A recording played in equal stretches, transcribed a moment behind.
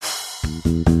Hey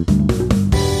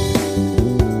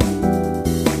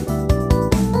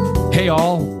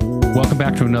all, welcome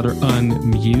back to another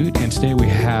Unmute, and today we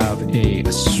have a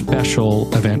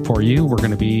special event for you. We're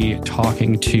going to be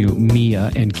talking to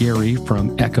Mia and Gary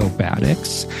from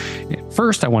Echobatix.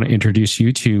 First, I want to introduce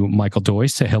you to Michael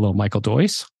Doyce. Say hello, Michael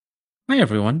Doyce. Hi,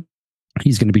 everyone.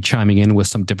 He's going to be chiming in with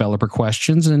some developer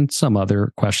questions and some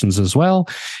other questions as well.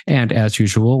 And as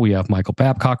usual, we have Michael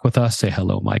Babcock with us. Say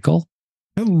hello, Michael.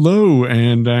 Hello,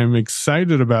 and I'm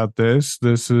excited about this.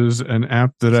 This is an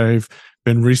app that I've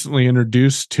been recently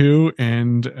introduced to,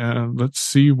 and let's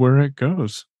see where it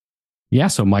goes. Yeah,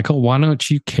 so Michael, why don't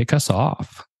you kick us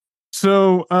off?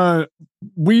 So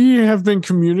we have been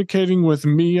communicating with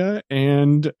Mia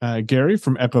and Gary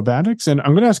from Echobatix, and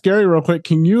I'm going to ask Gary real quick.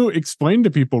 Can you explain to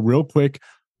people real quick,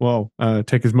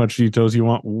 take as much detail as you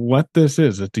want, what this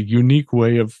is? It's a unique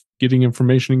way of getting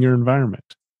information in your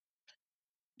environment.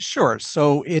 Sure.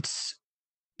 So it's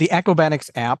the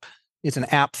Echobatix app. It's an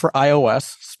app for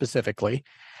iOS specifically.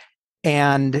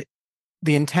 And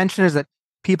the intention is that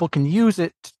people can use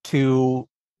it to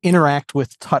interact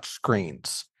with touch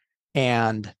screens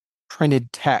and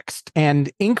printed text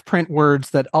and ink print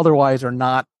words that otherwise are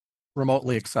not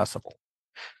remotely accessible.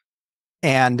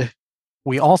 And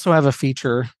we also have a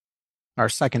feature, our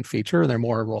second feature, they're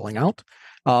more rolling out.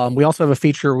 We also have a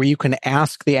feature where you can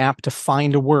ask the app to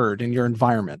find a word in your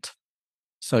environment.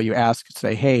 So you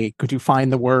say, hey, could you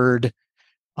find the word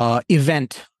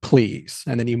event, please?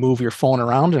 And then you move your phone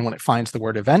around, and when it finds the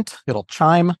word event, it'll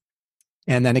chime,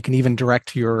 and then it can even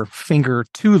direct your finger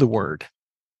to the word.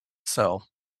 So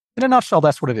in a nutshell,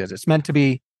 that's what it is. It's meant to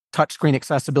be touchscreen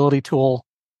accessibility tool,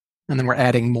 and then we're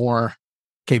adding more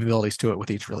capabilities to it with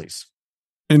each release.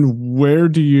 And where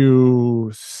do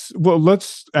you... Well,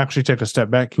 let's actually take a step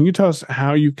back. Can you tell us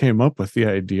how you came up with the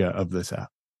idea of this app?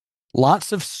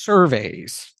 Lots of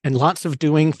surveys and lots of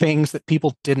doing things that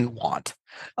people didn't want.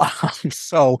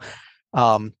 So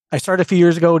I started a few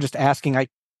years ago just asking. I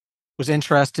was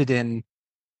interested in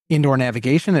indoor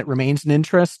navigation. It remains an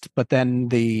interest, but then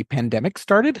the pandemic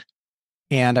started,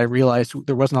 and I realized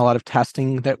there wasn't a lot of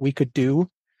testing that we could do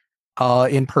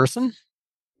in person,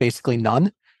 basically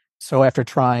none. So after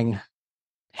trying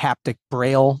haptic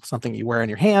braille, something you wear in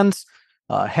your hands,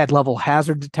 head level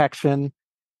hazard detection,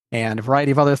 and a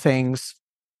variety of other things,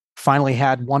 finally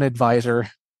had one advisor,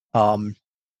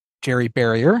 Jerry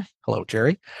Barrier, hello,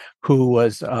 Jerry, who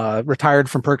was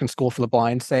retired from Perkins School for the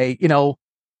Blind, say,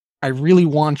 I really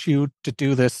want you to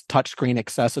do this touchscreen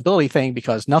accessibility thing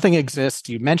because nothing exists.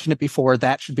 You mentioned it before.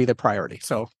 That should be the priority.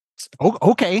 So,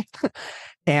 okay.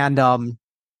 And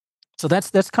so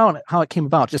that's kind of how it came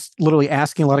about. Just literally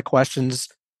asking a lot of questions,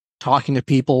 talking to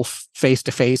people face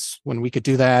to face when we could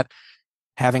do that,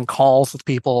 having calls with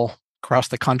people across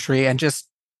the country, and just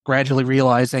gradually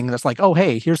realizing that's like, oh,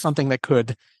 hey, here's something that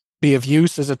could be of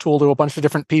use as a tool to a bunch of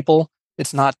different people.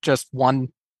 It's not just one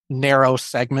narrow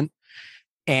segment.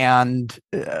 And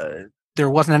there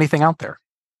wasn't anything out there.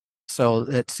 So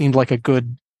it seemed like a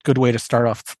good way to start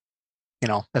off,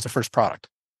 as a first product.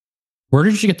 Where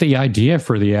did you get the idea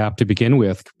for the app to begin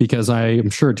with? Because I am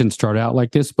sure it didn't start out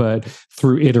like this, but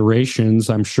through iterations,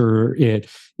 I'm sure it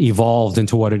evolved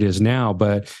into what it is now.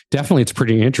 But definitely it's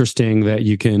pretty interesting that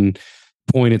you can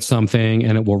point at something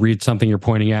and it will read something you're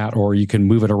pointing at, or you can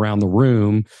move it around the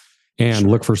room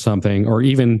and look for something. Or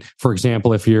even, for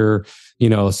example, if you're,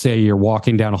 say you're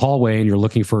walking down a hallway and you're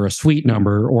looking for a suite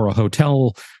number or a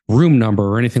hotel room number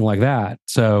or anything like that.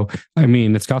 So, I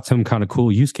mean, it's got some kind of cool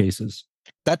use cases.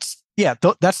 That's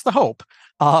the hope,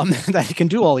 that you can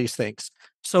do all these things.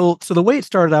 So the way it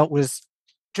started out was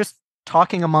just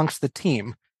talking amongst the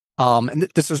team. And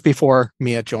this was before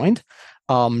Mia joined.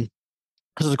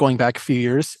 This was going back a few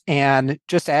years, and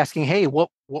just asking, hey, what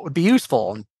would be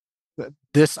useful? And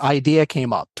this idea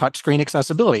came up, touchscreen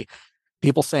accessibility.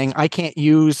 People saying, I can't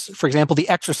use, for example, the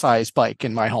exercise bike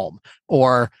in my home,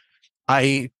 or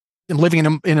I am living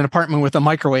in an apartment with a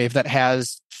microwave that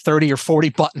has 30 or 40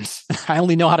 buttons. I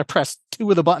only know how to press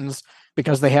 2 of the buttons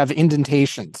because they have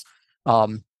indentations.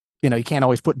 You can't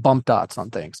always put bump dots on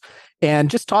things.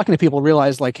 And just talking to people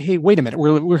realized, like, hey, wait a minute,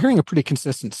 we're hearing a pretty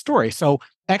consistent story. So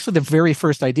actually the very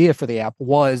first idea for the app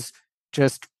was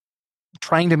just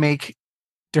trying to make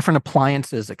different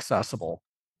appliances accessible.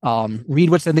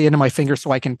 Read what's at the end of my finger so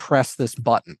I can press this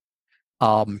button.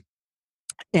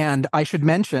 And I should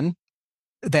mention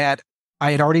that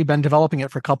I had already been developing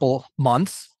it for a couple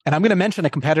months. And I'm going to mention a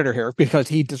competitor here because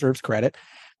he deserves credit.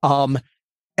 And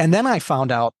then I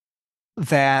found out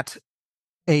that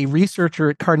a researcher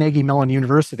at Carnegie Mellon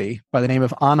University by the name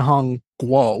of Anhong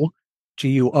Guo,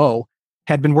 Guo,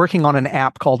 had been working on an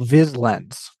app called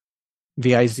VizLens.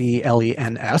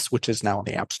 Vizlens, which is now in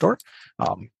the App Store.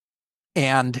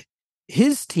 And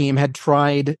his team had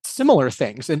tried similar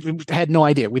things and we had no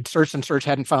idea. We'd searched and searched,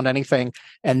 hadn't found anything,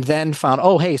 and then found,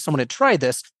 oh, hey, someone had tried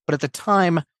this. But at the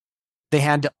time, they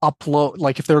had to upload,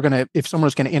 like if someone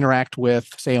was going to interact with,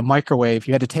 say, a microwave,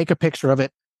 you had to take a picture of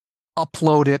it,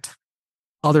 upload it.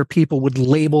 Other people would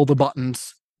label the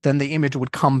buttons. Then the image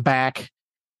would come back,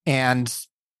 and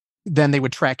then they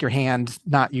would track your hand,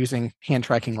 not using hand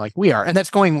tracking like we are. And that's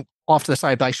going off to the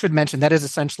side, but I should mention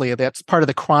that's part of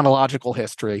the chronological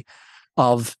history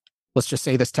of, let's just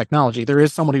say, this technology. There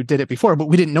is someone who did it before, but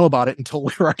we didn't know about it until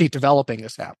we were already developing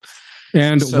this app.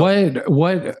 And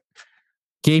what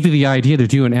gave you the idea to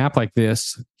do an app like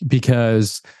this?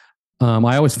 Because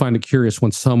I always find it curious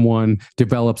when someone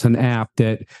develops an app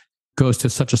that goes to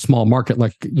such a small market,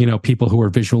 like, people who are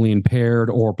visually impaired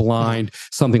or blind,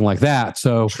 something like that.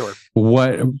 So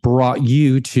what brought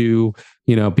you to,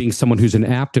 being someone who's an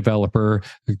app developer,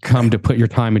 come to put your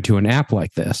time into an app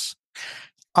like this?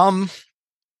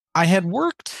 I had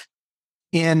worked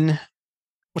in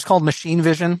what's called machine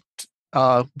vision,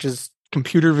 which is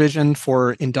computer vision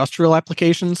for industrial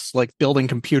applications, like building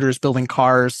computers, building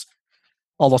cars,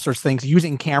 all those sorts of things,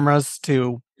 using cameras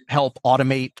to help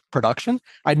automate production.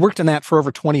 I'd worked in that for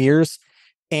over 20 years,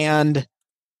 and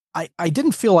I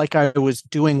didn't feel like I was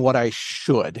doing what I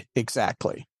should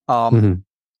exactly.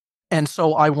 And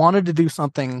so I wanted to do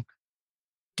something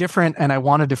different, and I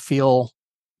wanted to feel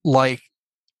like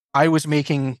I was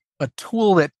making a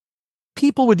tool that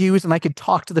people would use and I could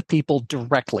talk to the people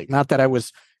directly. Not that I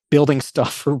was building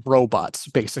stuff for robots,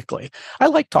 basically. I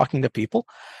like talking to people.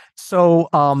 So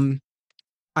I'm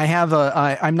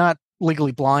not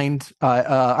legally blind.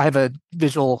 I have a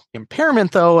visual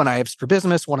impairment, though, and I have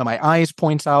strabismus. One of my eyes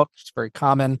points out. It's very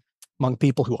common among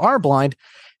people who are blind.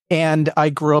 And I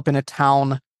grew up in a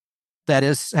town that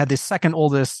had the second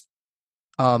oldest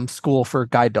school for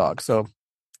guide dogs. So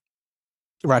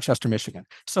Rochester, Michigan.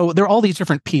 So there are all these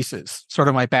different pieces, sort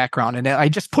of my background. And I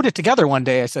just put it together one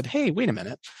day. I said, hey, wait a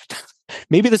minute.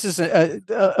 Maybe this is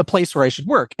a place where I should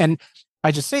work. And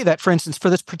I just say that, for instance, for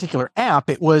this particular app,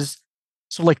 it was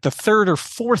so like the third or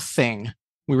fourth thing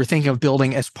we were thinking of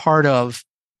building as part of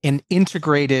an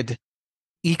integrated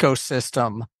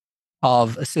ecosystem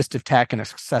of assistive tech and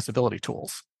accessibility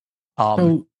tools.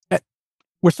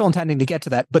 We're still intending to get to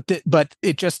that, but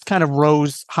it just kind of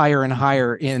rose higher and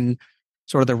higher in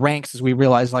sort of the ranks as we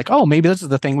realized, like, oh, maybe this is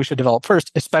the thing we should develop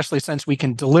first, especially since we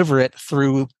can deliver it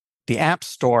through the App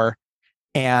Store.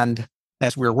 And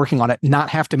as we were working on it, not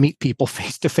have to meet people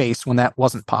face to face when that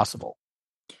wasn't possible.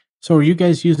 So are you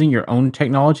guys using your own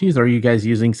technologies, or are you guys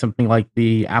using something like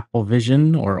the Apple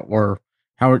Vision, or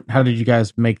how did you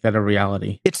guys make that a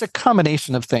reality? It's a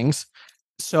combination of things.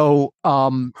 So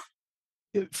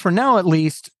for now, at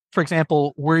least, for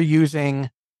example, we're using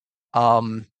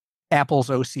Apple's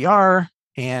OCR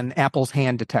and Apple's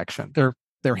hand detection.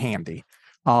 They're handy.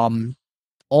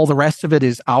 All the rest of it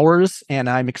is ours, and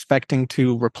I'm expecting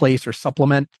to replace or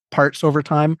supplement parts over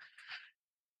time.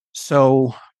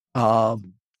 So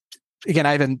again,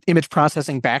 I have an image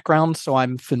processing background, so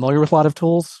I'm familiar with a lot of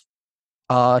tools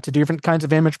to do different kinds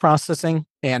of image processing,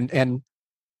 and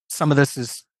some of this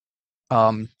is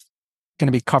going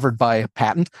to be covered by a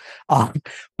patent.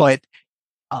 But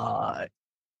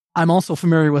I'm also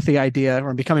familiar with the idea, or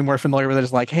I'm becoming more familiar with it,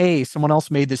 is like, hey, someone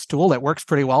else made this tool that works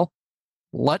pretty well.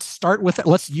 Let's start with it.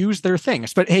 Let's use their thing.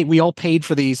 But hey, we all paid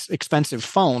for these expensive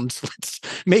phones. Let's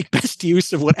make best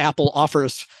use of what Apple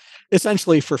offers,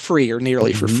 essentially for free or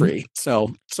nearly for free.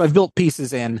 So I've built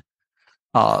pieces in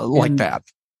like that.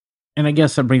 And I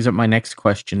guess that brings up my next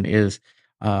question is,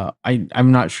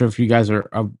 I'm not sure if you guys are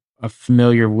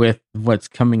familiar with what's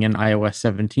coming in iOS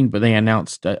 17, but they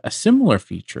announced a similar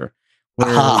feature where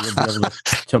you'll be able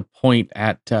to point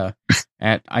at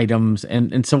items.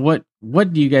 And so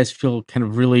what do you guys feel kind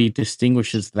of really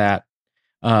distinguishes that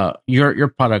your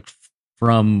product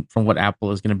from what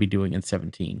Apple is going to be doing in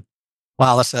 17?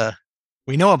 Wow,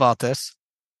 we know about this.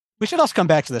 We should also come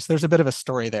back to this. There's a bit of a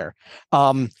story there.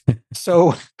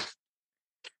 So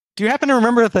do you happen to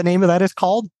remember what the name of that is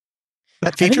called?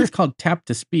 That feature? I think it's called Tap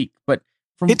to Speak, but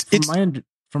from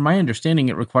my understanding,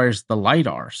 it requires the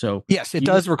LiDAR. So yes, it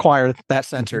does require that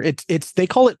sensor. It's they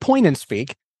call it Point and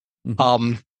Speak.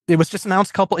 Mm-hmm. It was just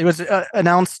announced it was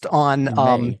announced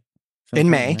on in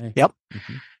May. Yep.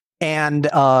 Mm-hmm. And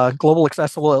Global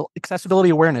Accessibility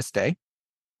Awareness Day.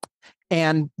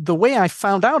 And the way I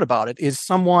found out about it is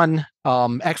someone,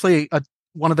 actually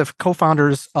one of the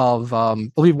co-founders of, I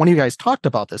believe one of you guys talked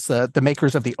about this, the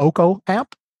makers of the Oko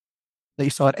app that you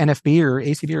saw at NFB or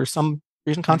ACB or some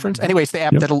recent conference. Anyways, the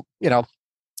app that'll,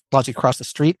 allows you to cross the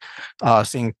street,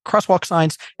 seeing crosswalk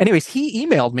signs. Anyways, he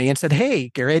emailed me and said, "Hey,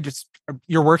 Gary,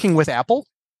 you're working with Apple?"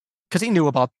 Because he knew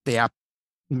about the app.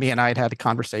 Me and I had a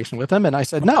conversation with him, and I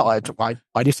said, "No, why do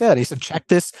you say that?" He said, "Check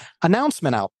this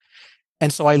announcement out."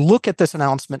 And so I look at this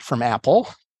announcement from Apple.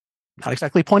 Not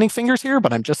exactly pointing fingers here,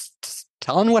 but I'm just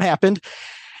telling what happened.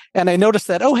 And I noticed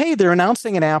that, oh, hey, they're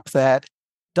announcing an app that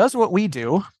does what we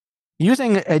do,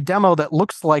 using a demo that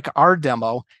looks like our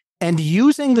demo, and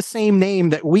using the same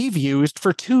name that we've used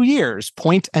for 2 years,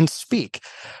 Point and Speak.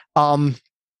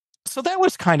 So that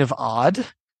was kind of odd,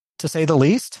 to say the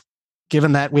least,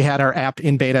 given that we had our app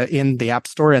in beta in the App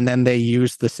Store, and then they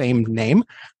used the same name.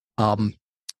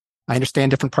 I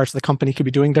understand different parts of the company could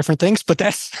be doing different things, but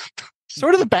that's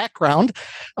sort of the background.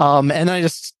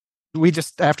 And we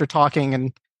just, after talking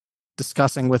and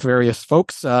discussing with various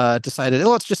folks, decided,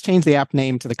 let's just change the app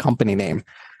name to the company name.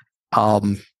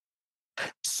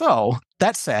 So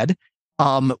that said,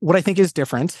 what I think is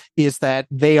different is that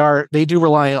they do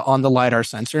rely on the LiDAR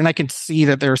sensor, and I can see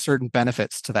that there are certain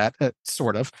benefits to that,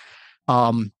 sort of.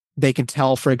 They can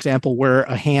tell, for example, where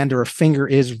a hand or a finger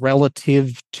is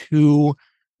relative to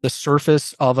the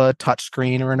surface of a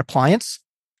touchscreen or an appliance.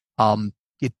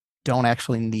 You don't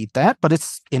actually need that, but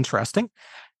it's interesting.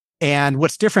 And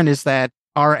what's different is that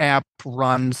our app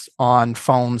runs on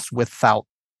phones without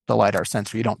the LiDAR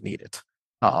sensor. You don't need it.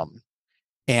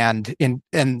 And in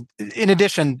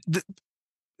addition,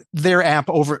 their app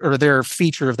their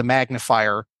feature of the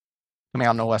magnifier coming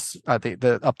out in OS,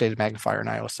 the updated magnifier in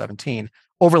iOS 17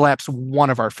 overlaps one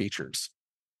of our features.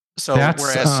 So that's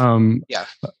whereas,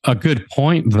 a good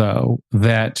point, though,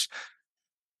 that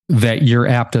your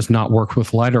app does not work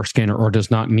with LiDAR scanner or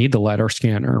does not need the LiDAR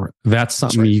scanner. That's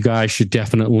something you guys should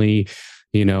definitely,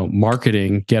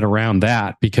 marketing, get around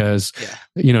that, because,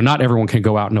 not everyone can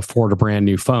go out and afford a brand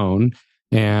new phone.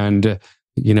 And,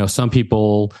 some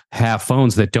people have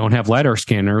phones that don't have LiDAR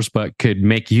scanners, but could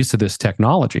make use of this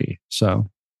technology. So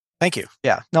thank you.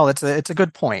 Yeah, no, it's a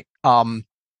good point.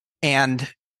 And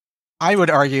I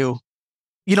would argue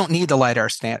you don't need the LiDAR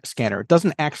scanner. It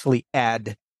doesn't actually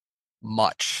add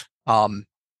much. And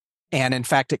in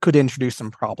fact, it could introduce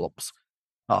some problems.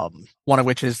 One of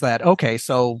which is that, okay,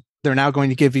 so they're now going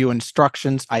to give you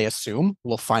instructions, I assume.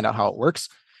 We'll find out how it works.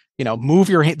 Move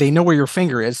your hand. They know where your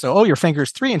finger is. So, your finger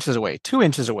is 3 inches away, 2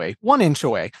 inches away, 1 inch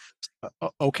away.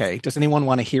 Okay. Does anyone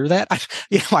want to hear that?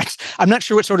 I'm not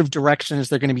sure what sort of directions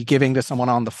they're going to be giving to someone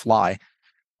on the fly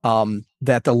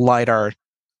that the LiDAR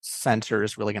sensor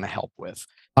is really going to help with.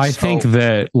 I think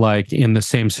that, like, in the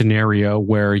same scenario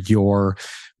where you're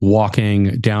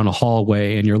walking down a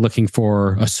hallway and you're looking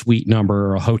for a suite number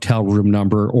or a hotel room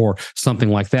number or something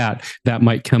like that, that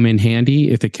might come in handy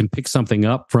if it can pick something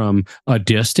up from a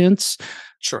distance.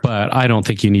 Sure. But I don't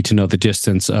think you need to know the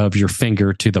distance of your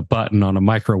finger to the button on a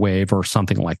microwave or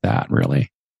something like that,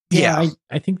 really. Yeah,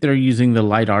 I think they're using the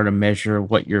LiDAR to measure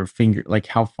what your finger, like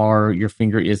how far your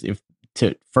finger is,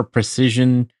 for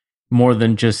precision, more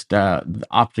than just the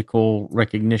optical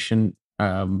recognition.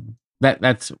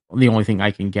 That's the only thing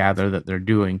I can gather that they're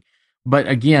doing. But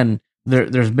again,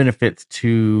 there's benefits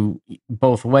to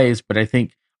both ways. But I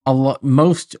think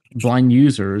most blind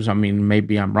users, I mean,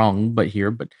 maybe I'm wrong, but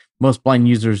most blind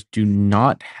users do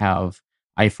not have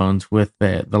iPhones with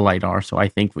the LiDAR. So I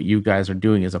think what you guys are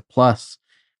doing is a plus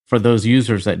for those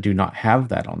users that do not have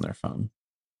that on their phone.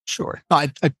 Sure. No,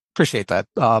 I appreciate that.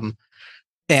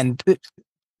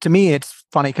 To me, it's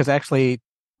funny because actually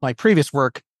my previous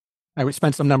work, I would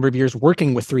spend some number of years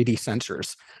working with 3D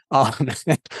sensors.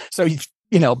 So,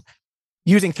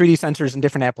 using 3D sensors in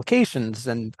different applications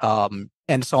and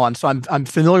so on. So I'm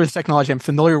familiar with technology. I'm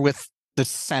familiar with the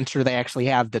sensor they actually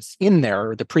have that's in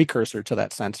there, or the precursor to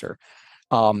that sensor.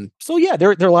 So yeah, there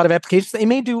are a lot of applications. They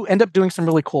may end up doing some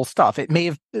really cool stuff.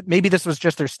 Maybe this was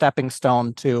just their stepping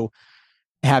stone to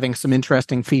having some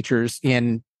interesting features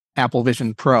in Apple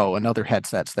Vision Pro and other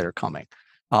headsets that are coming.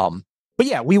 But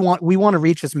yeah, we want to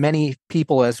reach as many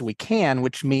people as we can,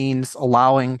 which means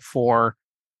allowing for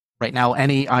right now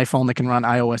any iPhone that can run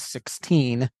iOS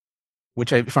 16,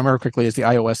 which, if I remember correctly, is the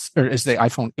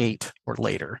iPhone 8 or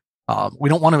later. We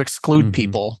don't want to exclude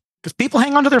people, because people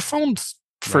hang onto their phones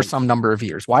for some number of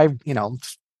years. Why,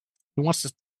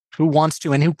 who wants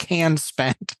to and who can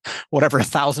spend whatever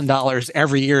 $1,000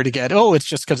 every year to get, it's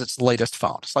just because it's the latest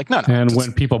phone. It's like, no. And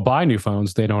when people buy new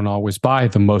phones, they don't always buy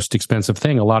the most expensive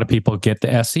thing. A lot of people get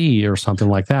the SE or something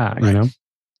like that, right.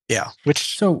 Yeah.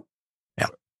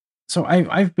 So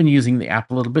I've been using the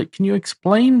app a little bit. Can you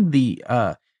explain the,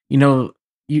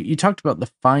 you talked about the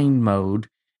fine mode,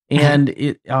 and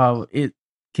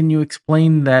can you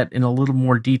explain that in a little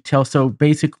more detail? So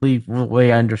basically, the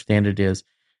way I understand it is,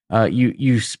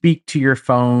 you speak to your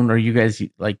phone, or you guys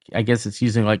like, I guess it's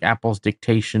using like Apple's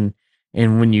dictation,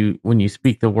 and when you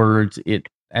speak the words, it,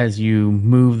 as you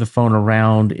move the phone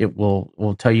around, it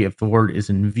will tell you if the word is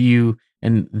in view,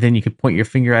 and then you could point your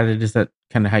finger at it. Is that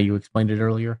kind of how you explained it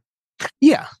earlier?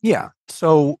 Yeah.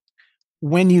 So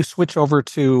when you switch over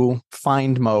to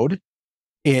find mode,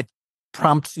 it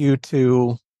prompts you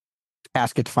to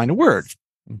ask it to find a word.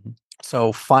 Mm-hmm.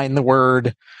 So find the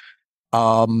word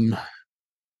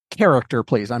character,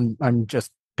 please. I'm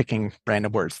just picking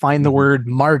random words. Find the word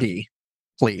Marty,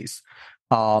 please.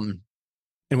 And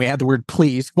we had the word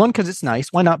please. One, because it's nice.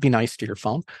 Why not be nice to your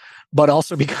phone? But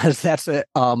also because that's a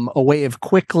way of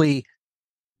quickly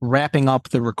wrapping up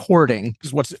the recording.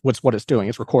 What it's doing.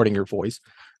 It's recording your voice.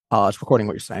 It's recording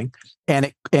what you're saying,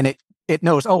 and it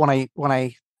knows. Oh, when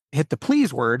I hit the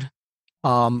please word,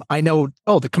 I know.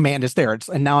 Oh, the command is there.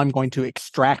 And now I'm going to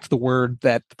extract the word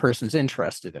that the person's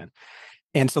interested in.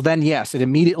 And so then, yes, it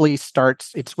immediately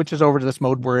starts. It switches over to this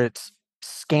mode where it's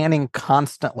scanning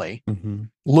constantly,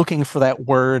 looking for that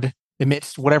word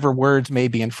amidst whatever words may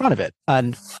be in front of it.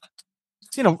 And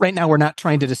right now we're not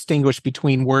trying to distinguish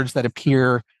between words that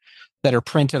appear that are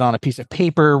printed on a piece of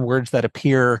paper, words that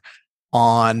appear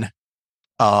on,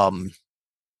 I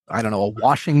don't know, a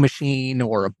washing machine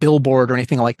or a billboard or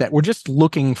anything like that. We're just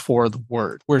looking for the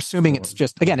word. We're assuming it's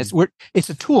just, again, it's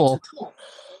a tool.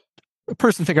 A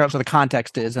person figure out what the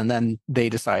context is, and then they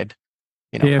decide,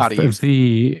 how to use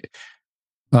it.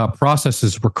 The process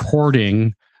is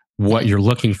recording what you're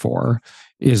looking for.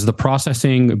 Is the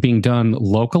processing being done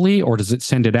locally, or does it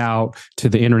send it out to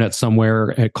the internet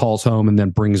somewhere? It calls home and then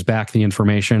brings back the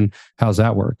information. How's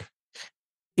that work?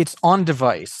 It's on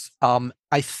device.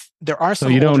 There are some. So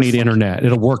you don't need internet.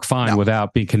 It'll work fine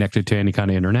without being connected to any kind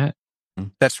of internet.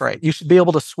 That's right. You should be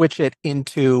able to switch it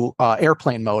into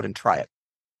airplane mode and try it.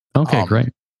 Okay, great.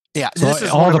 Yeah. So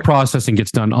all the processing gets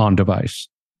done on device.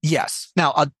 Yes.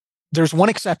 Now, there's one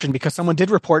exception, because someone did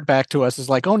report back to us, is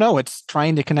like, oh no, it's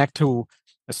trying to connect to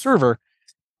a server.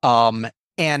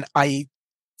 And I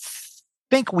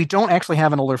think we don't actually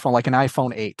have an older phone like an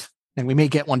iPhone 8, and we may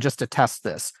get one just to test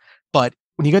this. But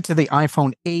when you get to the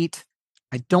iPhone 8,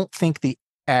 I don't think the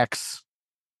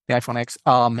iPhone X,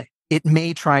 it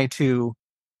may try to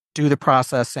do the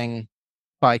processing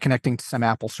by connecting to some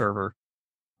Apple server,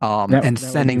 and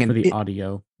sending for the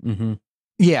audio. Mm-hmm.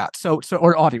 Yeah. So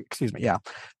or audio, excuse me. Yeah.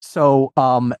 So,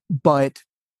 and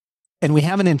we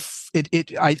haven't,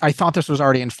 I thought this was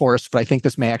already enforced, but I think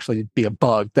this may actually be a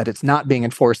bug, that it's not being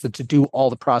enforced to do all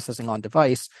the processing on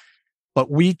device, but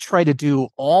we try to do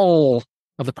all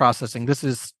of the processing. This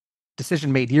is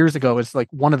decision made years ago. Is like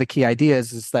one of the key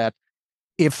ideas is that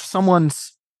if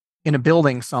someone's in a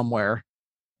building somewhere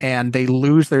and they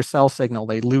lose their cell signal,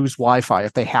 they lose Wi-Fi,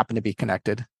 if they happen to be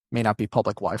connected, may not be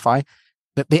public Wi-Fi,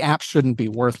 that the app shouldn't be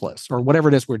worthless, or whatever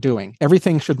it is we're doing.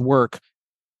 Everything should work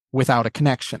without a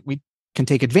connection. We can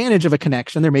take advantage of a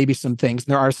connection. There may be some things,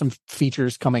 there are some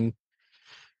features coming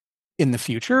in the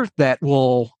future that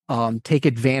will take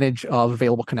advantage of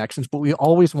available connections, but we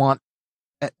always want,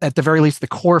 at the very least, the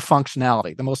core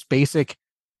functionality, the most basic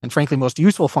and frankly most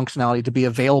useful functionality, to be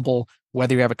available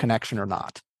whether you have a connection or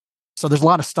not. So there's a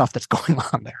lot of stuff that's going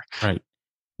on there. Right.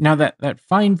 Now that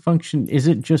find function, is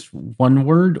it just one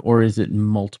word or is it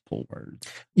multiple words?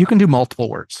 You can do multiple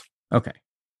words. Okay.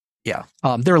 Yeah.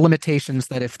 There are limitations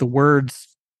that if the words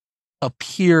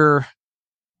appear,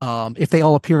 if they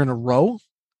all appear in a row.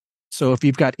 So if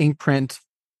you've got ink print,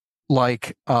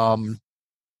 like, I'm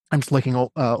just looking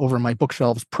over my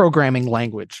bookshelves, programming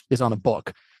language is on a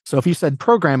book. So if you said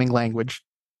programming language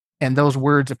and those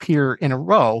words appear in a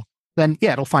row, then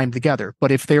yeah, it'll find together.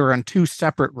 But if they were on two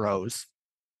separate rows,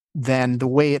 then the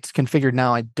way it's configured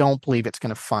now, I don't believe it's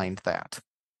going to find that.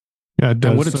 Yeah, it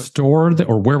does. And would it store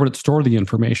or where would it store the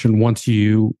information once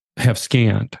you have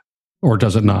scanned, or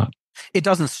does it not? It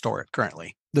doesn't store it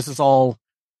currently. This is all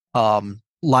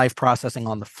live processing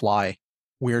on the fly.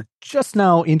 We're just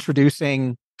now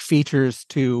introducing features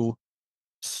to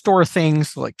store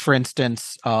things, like, for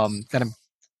instance, that I'm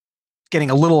getting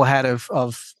a little ahead of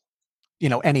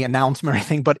any announcement or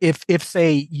anything. But if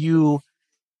say you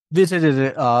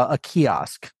visited a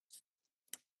kiosk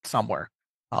somewhere,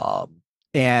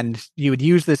 and you would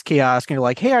use this kiosk, and you're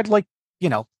like, hey, I'd like,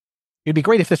 it'd be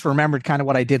great if this remembered kind of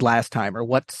what I did last time, or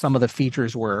what some of the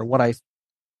features were, or what I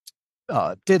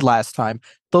did last time.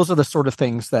 Those are the sort of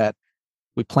things that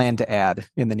we plan to add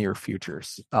in the near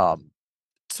futures.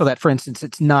 So that, for instance,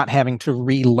 it's not having to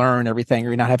relearn everything, or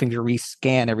you're not having to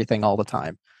rescan everything all the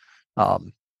time.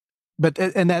 But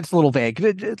that's a little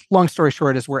vague. Long story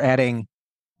short is we're adding,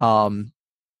 a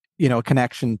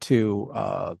connection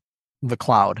to the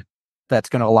cloud that's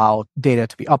going to allow data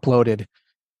to be uploaded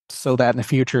so that in the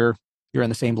future you're in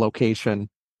the same location,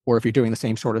 or if you're doing the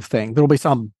same sort of thing, there'll be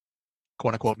some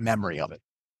quote unquote memory of it.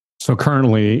 So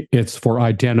currently it's for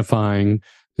identifying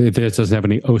if it doesn't have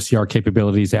any OCR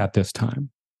capabilities at this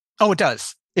time. Oh, it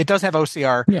does. It does have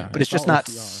OCR, but it's just not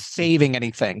OCR. Saving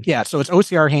anything. Yeah, so it's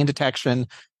OCR, hand detection,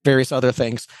 various other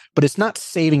things, but it's not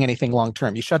saving anything long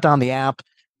term. You shut down the app,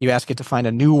 you ask it to find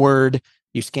a new word,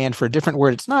 you scan for a different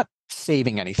word. It's not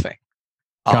saving anything.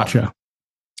 Gotcha.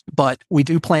 But we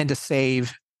do plan to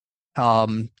save,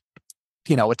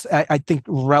 it's, I think,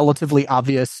 relatively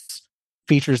obvious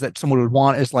features that someone would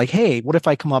want is like, hey, what if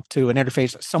I come up to an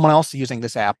interface that someone else using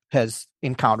this app has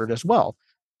encountered as well?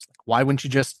 It's like, why wouldn't you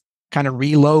just kind of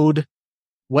reload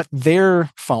what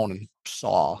their phone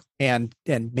saw and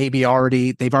maybe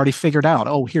they've already figured out,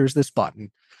 oh, here's this button.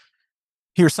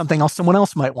 Here's something else someone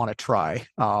else might want to try.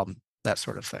 That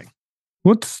sort of thing.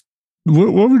 What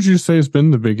would you say has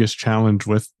been the biggest challenge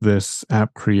with this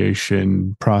app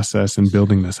creation process and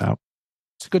building this out?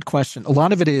 It's a good question. A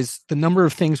lot of it is the number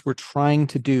of things we're trying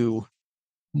to do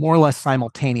more or less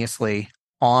simultaneously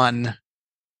on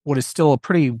what is still a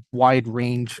pretty wide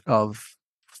range of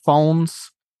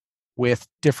phones with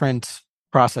different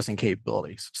processing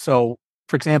capabilities. So,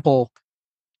 for example,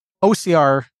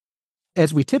 OCR,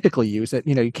 as we typically use it,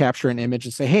 you capture an image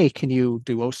and say, hey, can you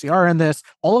do OCR in this?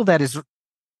 All of that is,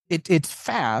 it's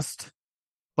fast,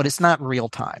 but it's not real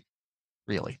time,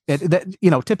 really.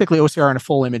 Typically OCR in a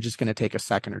full image is going to take a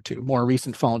second or two. More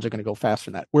recent phones are going to go faster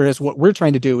than that. Whereas what we're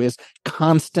trying to do is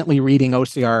constantly reading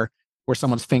OCR where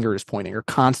someone's finger is pointing, or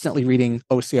constantly reading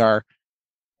OCR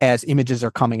as images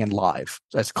are coming in live,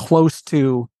 as close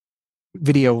to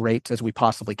video rates as we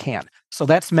possibly can. So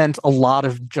that's meant a lot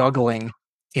of juggling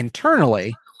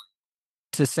internally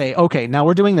to say, okay, now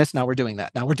we're doing this, now we're doing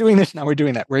that, now we're doing this, now we're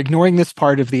doing that. We're ignoring this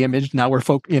part of the image. Now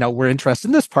we're interested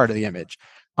in this part of the image.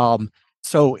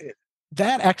 So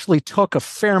that actually took a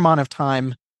fair amount of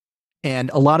time, and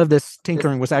a lot of this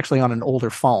tinkering was actually on an older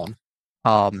phone.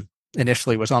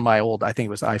 Initially, it was on my old, I think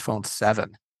it was iPhone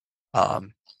 7.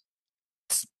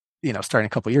 Starting a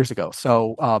couple years ago.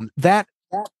 So that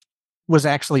was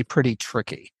actually pretty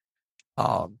tricky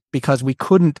because we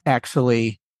couldn't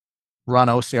actually run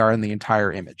OCR in the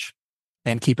entire image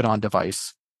and keep it on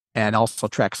device and also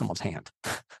track someone's hand.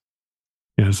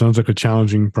 Yeah, it sounds like a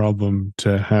challenging problem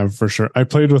to have for sure. I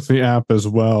played with the app as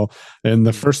well. And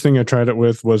the first thing I tried it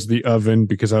with was the oven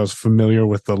because I was familiar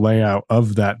with the layout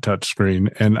of that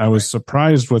touchscreen. And I was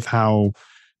surprised with how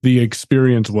the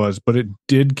experience was, but it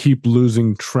did keep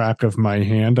losing track of my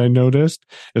hand, I noticed.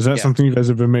 Is that something you guys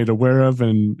have been made aware of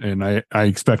and I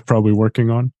expect probably working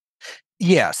on?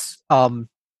 Yes.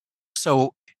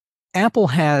 So Apple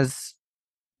has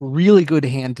really good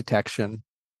hand detection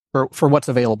for what's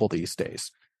available these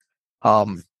days.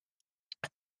 But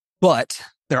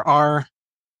there are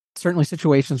certainly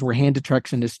situations where hand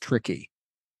detection is tricky,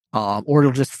 or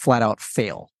it'll just flat out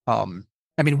fail. One,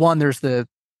 there's the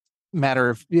matter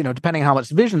of, depending on how much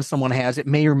vision someone has, it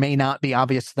may or may not be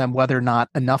obvious to them whether or not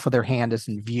enough of their hand is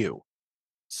in view.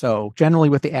 So generally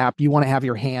with the app, you want to have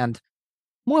your hand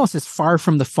more or less as far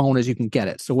from the phone as you can get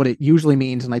it. So what it usually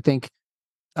means, and I think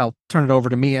I'll turn it over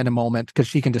to Mia in a moment because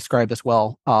she can describe this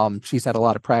well. She's had a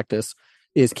lot of practice,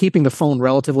 is keeping the phone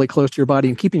relatively close to your body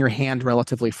and keeping your hand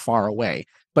relatively far away.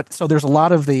 But so there's a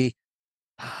lot of the,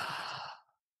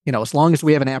 as long as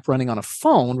we have an app running on a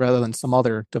phone rather than some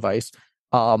other device,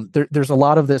 there's a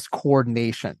lot of this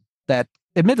coordination that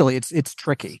admittedly it's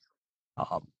tricky.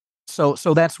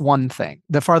 So that's one thing.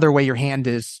 The farther away your hand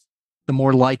is, the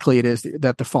more likely it is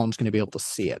that the phone's going to be able to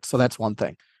see it. So that's one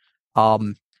thing.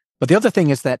 But the other thing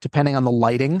is that depending on the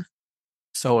lighting,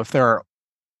 so if there are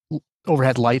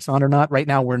overhead lights on or not, right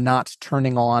now we're not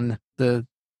turning on the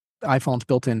iPhone's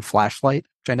built-in flashlight,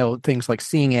 which I know things like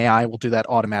Seeing AI will do that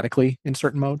automatically in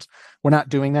certain modes. We're not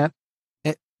doing that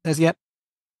as yet.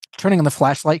 Turning on the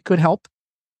flashlight could help.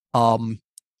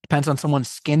 Depends on someone's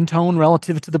skin tone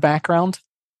relative to the background.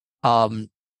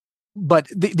 But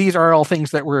these are all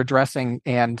things that we're addressing,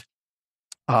 and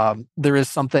there is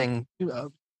something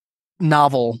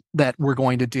novel that we're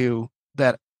going to do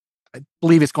that I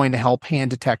believe is going to help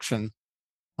hand detection.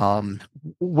 When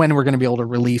we're going to be able to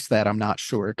release that, I'm not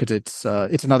sure, because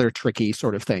it's another tricky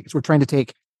sort of thing. So we're trying to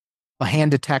take a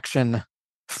hand detection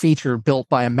feature built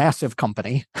by a massive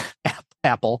company,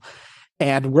 Apple,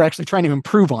 and we're actually trying to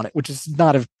improve on it, which is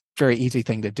not a very easy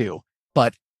thing to do.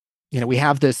 But we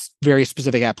have this very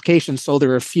specific application, so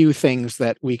there are a few things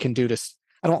that we can do to,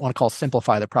 I don't want to call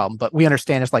simplify the problem, but we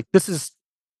understand it's like, this is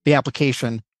the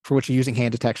application for which you're using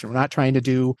hand detection. We're not trying to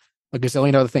do a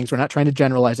gazillion other things. We're not trying to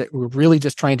generalize it. We're really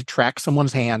just trying to track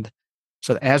someone's hand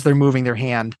so that as they're moving their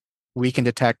hand, we can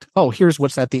detect, oh, here's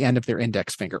what's at the end of their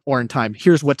index finger, or in time,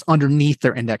 here's what's underneath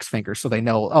their index finger. So they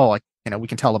know, oh, we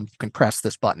can tell them you can press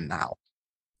this button now.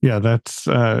 Yeah, that's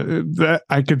that.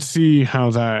 I could see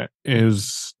how that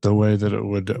is the way that it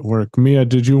would work. Mia,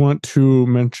 did you want to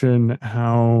mention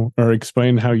how or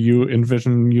explain how you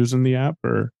envision using the app?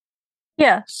 Or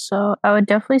Yeah, so I would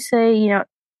definitely say,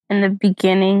 in the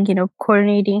beginning,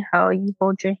 coordinating how you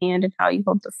hold your hand and how you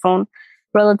hold the phone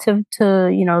relative to,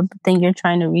 the thing you're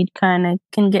trying to read kind of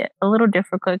can get a little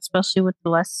difficult, especially with the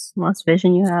less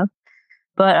vision you have.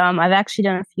 But I've actually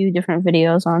done a few different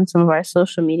videos on some of our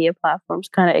social media platforms,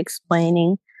 kind of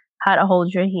explaining how to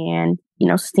hold your hand,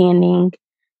 standing,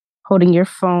 holding your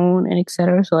phone, and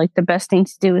etc. So like the best thing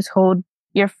to do is hold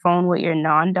your phone with your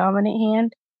non-dominant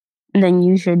hand, and then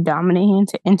use your dominant hand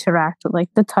to interact with like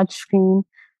the touch screen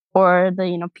or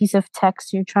the piece of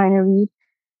text you're trying to read.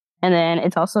 And then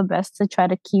it's also best to try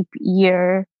to keep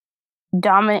your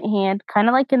dominant hand kind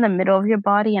of like in the middle of your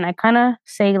body, and I kind of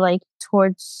say like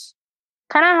towards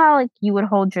kind of how like you would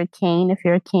hold your cane if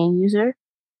you're a cane user.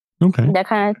 okay, That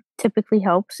kind of typically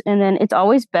helps. And then it's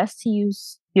always best to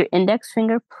use your index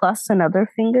finger plus another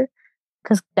finger,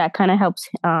 because that kind of helps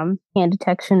hand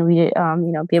detection, read it,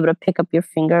 be able to pick up your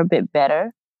finger a bit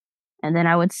better. And then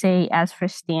I would say, as for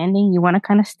standing, you want to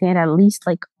kind of stand at least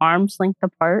like arm's length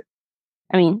apart.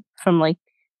 I mean, from like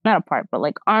not apart, but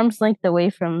like arm's length away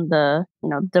from the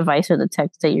device or the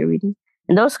text that you're reading.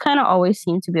 And those kind of always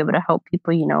seem to be able to help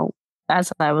people,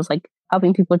 as I was like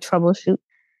helping people troubleshoot,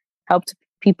 helped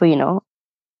people,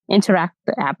 interact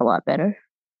with the app a lot better.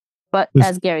 But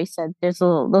as Gary said, there's a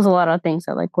lot of things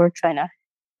that like we're trying to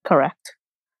correct.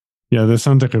 Yeah, this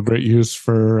sounds like a great use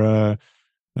for a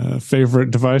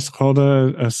favorite device called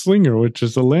a slinger, which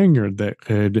is a lanyard that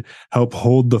could help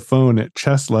hold the phone at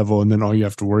chest level, and then all you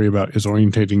have to worry about is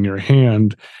orientating your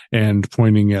hand and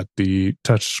pointing at the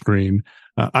touch screen.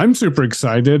 I'm super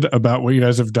excited about what you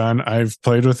guys have done. I've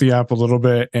played with the app a little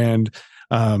bit, and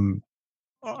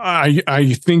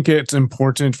I think it's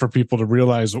important for people to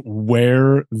realize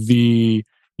where the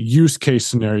use case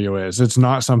scenario is. It's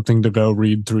not something to go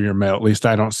read through your mail. At least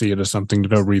I don't see it as something to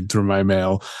go read through my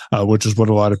mail, which is what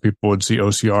a lot of people would see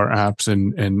OCR apps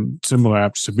and similar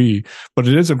apps to be. But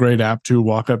it is a great app to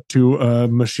walk up to a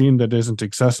machine that isn't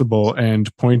accessible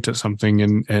and point at something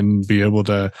and be able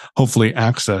to hopefully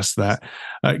access that.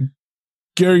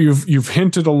 Gary, you've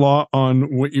hinted a lot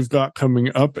on what you've got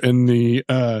coming up in the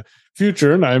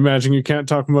future, and I imagine you can't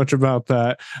talk much about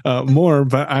that more,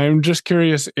 but I'm just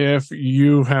curious if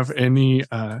you have any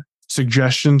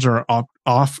suggestions or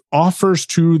offers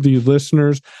to the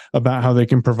listeners about how they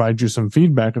can provide you some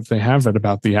feedback if they have it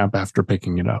about the app after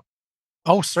picking it up.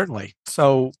 Oh, certainly.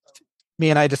 So me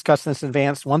and I discussed this in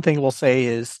advance. One thing we'll say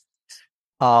is,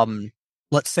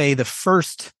 let's say the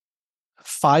first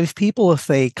 5 people, if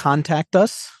they contact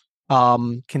us,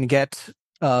 can get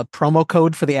a promo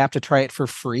code for the app to try it for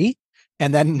free.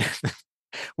 And then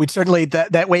we'd certainly,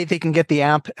 that way they can get the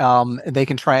app, they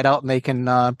can try it out, and they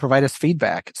can provide us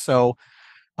feedback. So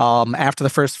after the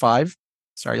first 5,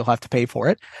 sorry, you'll have to pay for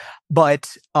it.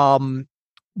 But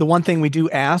the one thing we do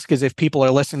ask is if people are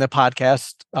listening to the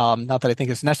podcast, not that I think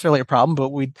it's necessarily a problem, but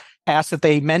we ask that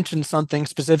they mention something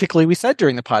specifically we said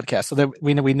during the podcast, so that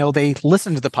we know they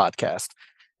listened to the podcast.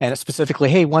 And it's specifically,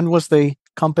 hey, when was the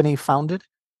company founded?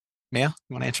 Mia,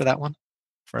 you want to answer that one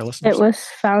for our listeners? It was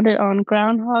founded on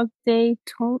Groundhog Day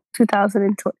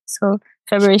 2020, so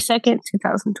February 2nd,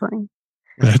 2020.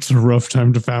 That's a rough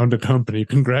time to found a company.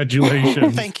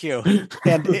 Congratulations. Thank you.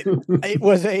 And it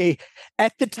was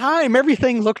at the time,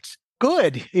 everything looked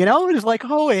good. It was like,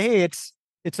 oh, hey, it's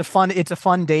a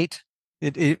fun date.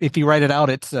 If you write it out,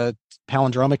 it's a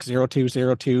palindromic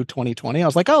 02/02/2020. I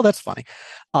was like, oh, that's funny.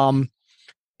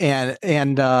 And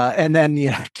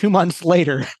then 2 months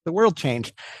later, the world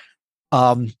changed.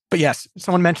 But yes, if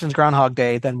someone mentions Groundhog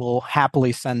Day, then we'll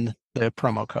happily send the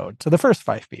promo code to the first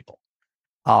 5 people.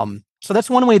 So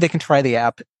that's one way they can try the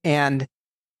app. And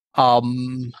I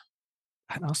don't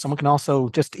know, someone can also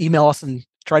just email us and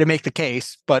try to make the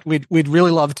case. But we'd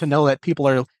really love to know that people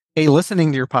are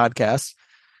listening to your podcast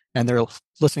and they're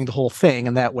listening to the whole thing.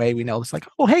 And that way we know it's like,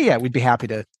 oh, hey, yeah, we'd be happy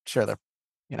to share the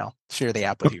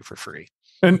app with you for free.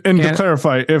 And to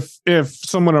clarify, if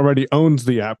someone already owns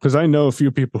the app, because I know a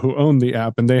few people who own the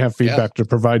app and they have feedback to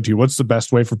provide to you, what's the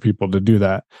best way for people to do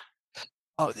that?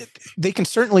 They can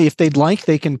certainly, if they'd like,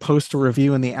 they can post a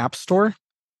review in the App Store.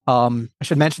 I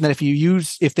should mention that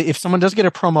if someone does get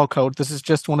a promo code, this is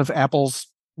just one of Apple's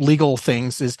legal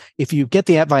things, is if you get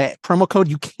the app via promo code,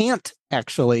 you can't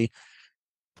actually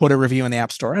put a review in the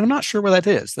App Store. And I'm not sure where that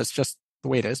is. That's just the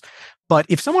way it is. But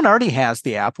if someone already has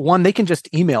the app, one, they can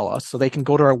just email us. So they can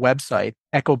go to our website,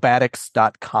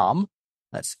 echobatix.com.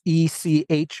 That's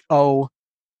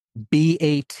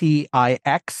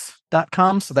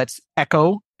ECHOBATIX.com. So that's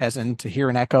echo, as in to hear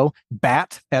an echo,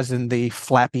 bat, as in the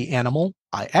flappy animal,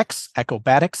 IX,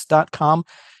 echobatix.com.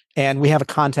 And we have a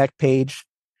contact page,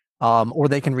 or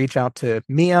they can reach out to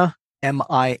Mia,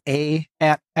 MIA,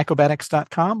 at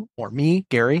echobatix.com, or me,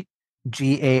 Gary,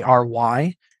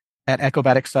 GARY, at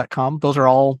echobatix.com. Those are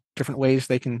all different ways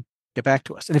they can get back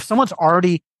to us. And if someone's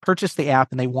already purchased the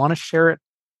app and they want to share it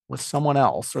with someone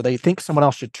else, or they think someone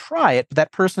else should try it, but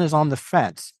that person is on the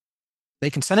fence, they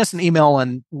can send us an email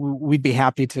and we'd be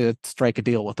happy to strike a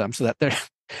deal with them so that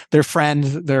their friend,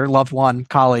 their loved one,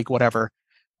 colleague, whatever,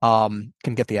 can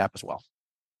get the app as well.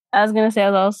 I was going to say,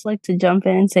 I'd also like to jump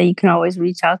in and say you can always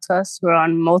reach out to us. We're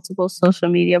on multiple social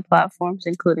media platforms,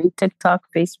 including TikTok,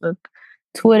 Facebook,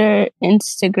 Twitter,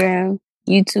 Instagram,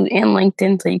 YouTube, and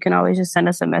LinkedIn. So you can always just send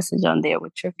us a message on there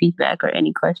with your feedback or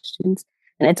any questions.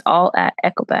 And it's all at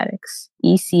Echobatix,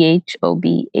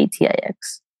 ECHOBATIX.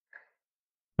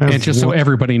 And just so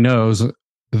everybody knows,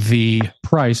 the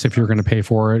price, if you're going to pay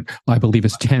for it, I believe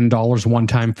is $10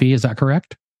 one-time fee. Is that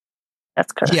correct?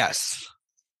 That's correct. Yes.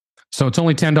 So it's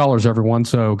only $10, everyone.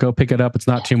 So go pick it up. It's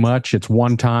not too much. It's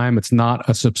one time. It's not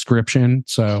a subscription.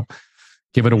 So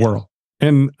give it a whirl.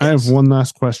 And I have one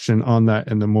last question on that,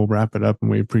 and then we'll wrap it up.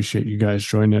 And we appreciate you guys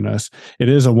joining us. It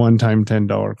is a one-time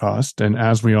 $10 cost. And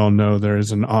as we all know, there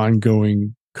is an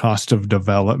ongoing cost of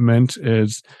development.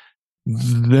 Is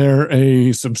there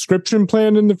a subscription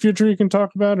plan in the future you can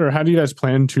talk about? Or how do you guys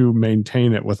plan to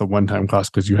maintain it with a one-time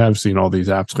cost? Because you have seen all these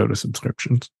apps go to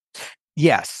subscriptions.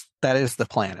 Yes, that is the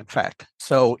plan, in fact.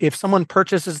 So if someone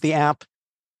purchases the app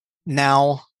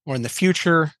now or in the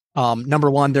future,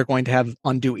 number one, they're going to have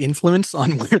undue influence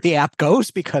on where the app goes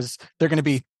because they're going to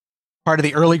be part of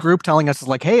the early group telling us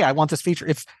like, hey, I want this feature.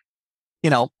 If,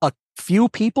 a few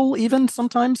people, even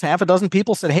sometimes half a dozen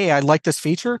people said, hey, I like this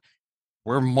feature,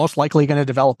 we're most likely going to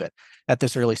develop it at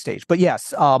this early stage. But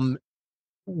yes,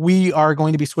 we are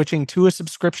going to be switching to a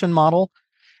subscription model.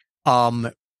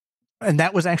 And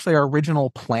that was actually our original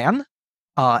plan.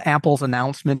 Apple's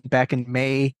announcement back in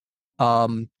May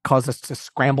caused us to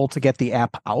scramble to get the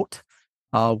app out.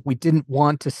 We didn't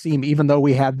want to seem, even though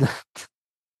we had the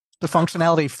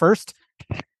functionality first,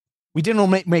 we didn't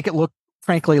want to make it look,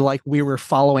 frankly, like we were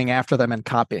following after them and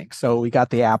copying. So we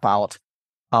got the app out.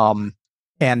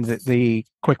 And the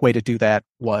quick way to do that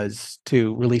was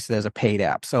to release it as a paid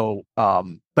app. So,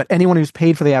 but anyone who's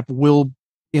paid for the app will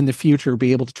in the future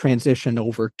be able to transition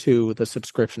over to the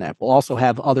subscription app. We'll also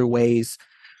have other ways.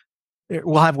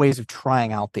 We'll have ways of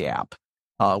trying out the app,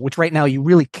 which right now you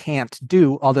really can't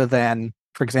do other than,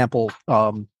 for example,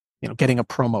 getting a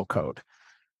promo code.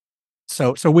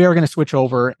 So we are going to switch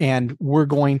over and we're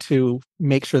going to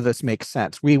make sure this makes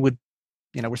sense. We're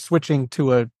switching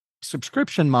to a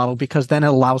subscription model because then it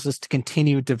allows us to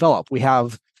continue to develop. We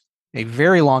have a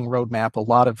very long roadmap, a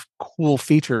lot of cool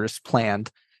features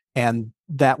planned, and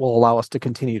that will allow us to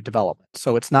continue development.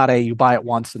 So it's not you buy it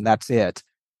once and that's it.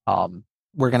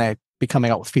 We're going to be coming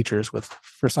out with features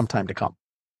for some time to come.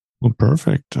 Well,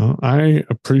 perfect. I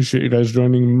appreciate you guys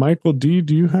joining. Michael D.,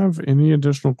 do you have any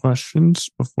additional questions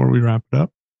before we wrap it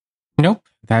up? Nope.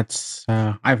 That's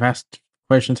I've asked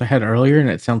questions I had earlier, and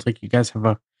it sounds like you guys have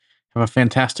a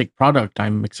fantastic product.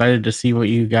 I'm excited to see what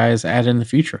you guys add in the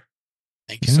future.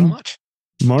 Thank you so much.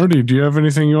 Marty, do you have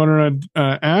anything you want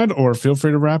to add, or feel free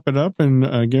to wrap it up? And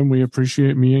again, we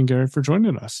appreciate Mia and Gary for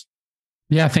joining us.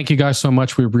 Yeah, thank you guys so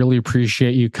much. We really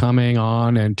appreciate you coming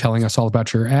on and telling us all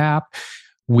about your app.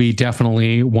 We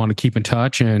definitely want to keep in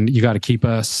touch, and you got to keep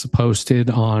us posted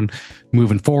on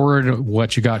moving forward,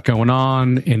 what you got going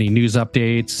on, any news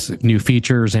updates, new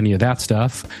features, any of that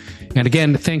stuff. And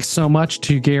again, thanks so much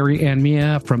to Gary and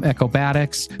Mia from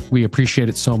Echobatix. We appreciate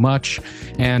it so much.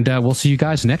 And we'll see you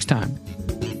guys next time.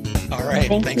 All right.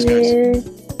 Thanks, you.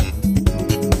 guys.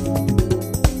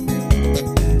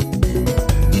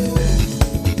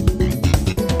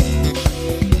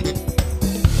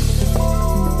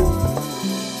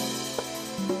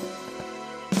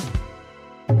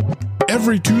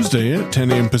 Every Tuesday at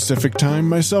 10 a.m. Pacific Time,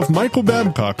 myself, Michael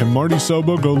Babcock, and Marty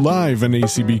Sobo go live in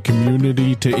ACB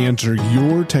Community to answer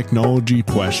your technology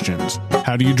questions.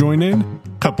 How do you join in?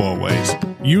 Couple of ways.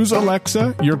 Use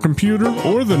Alexa, your computer,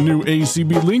 or the new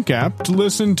ACB Link app to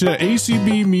listen to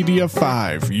ACB Media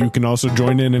 5. You can also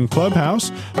join in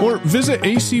Clubhouse, or visit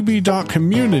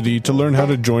acb.community to learn how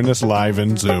to join us live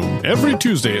in Zoom. Every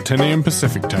Tuesday at 10 a.m.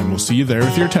 Pacific Time. We'll see you there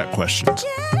with your tech questions.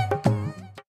 Yeah.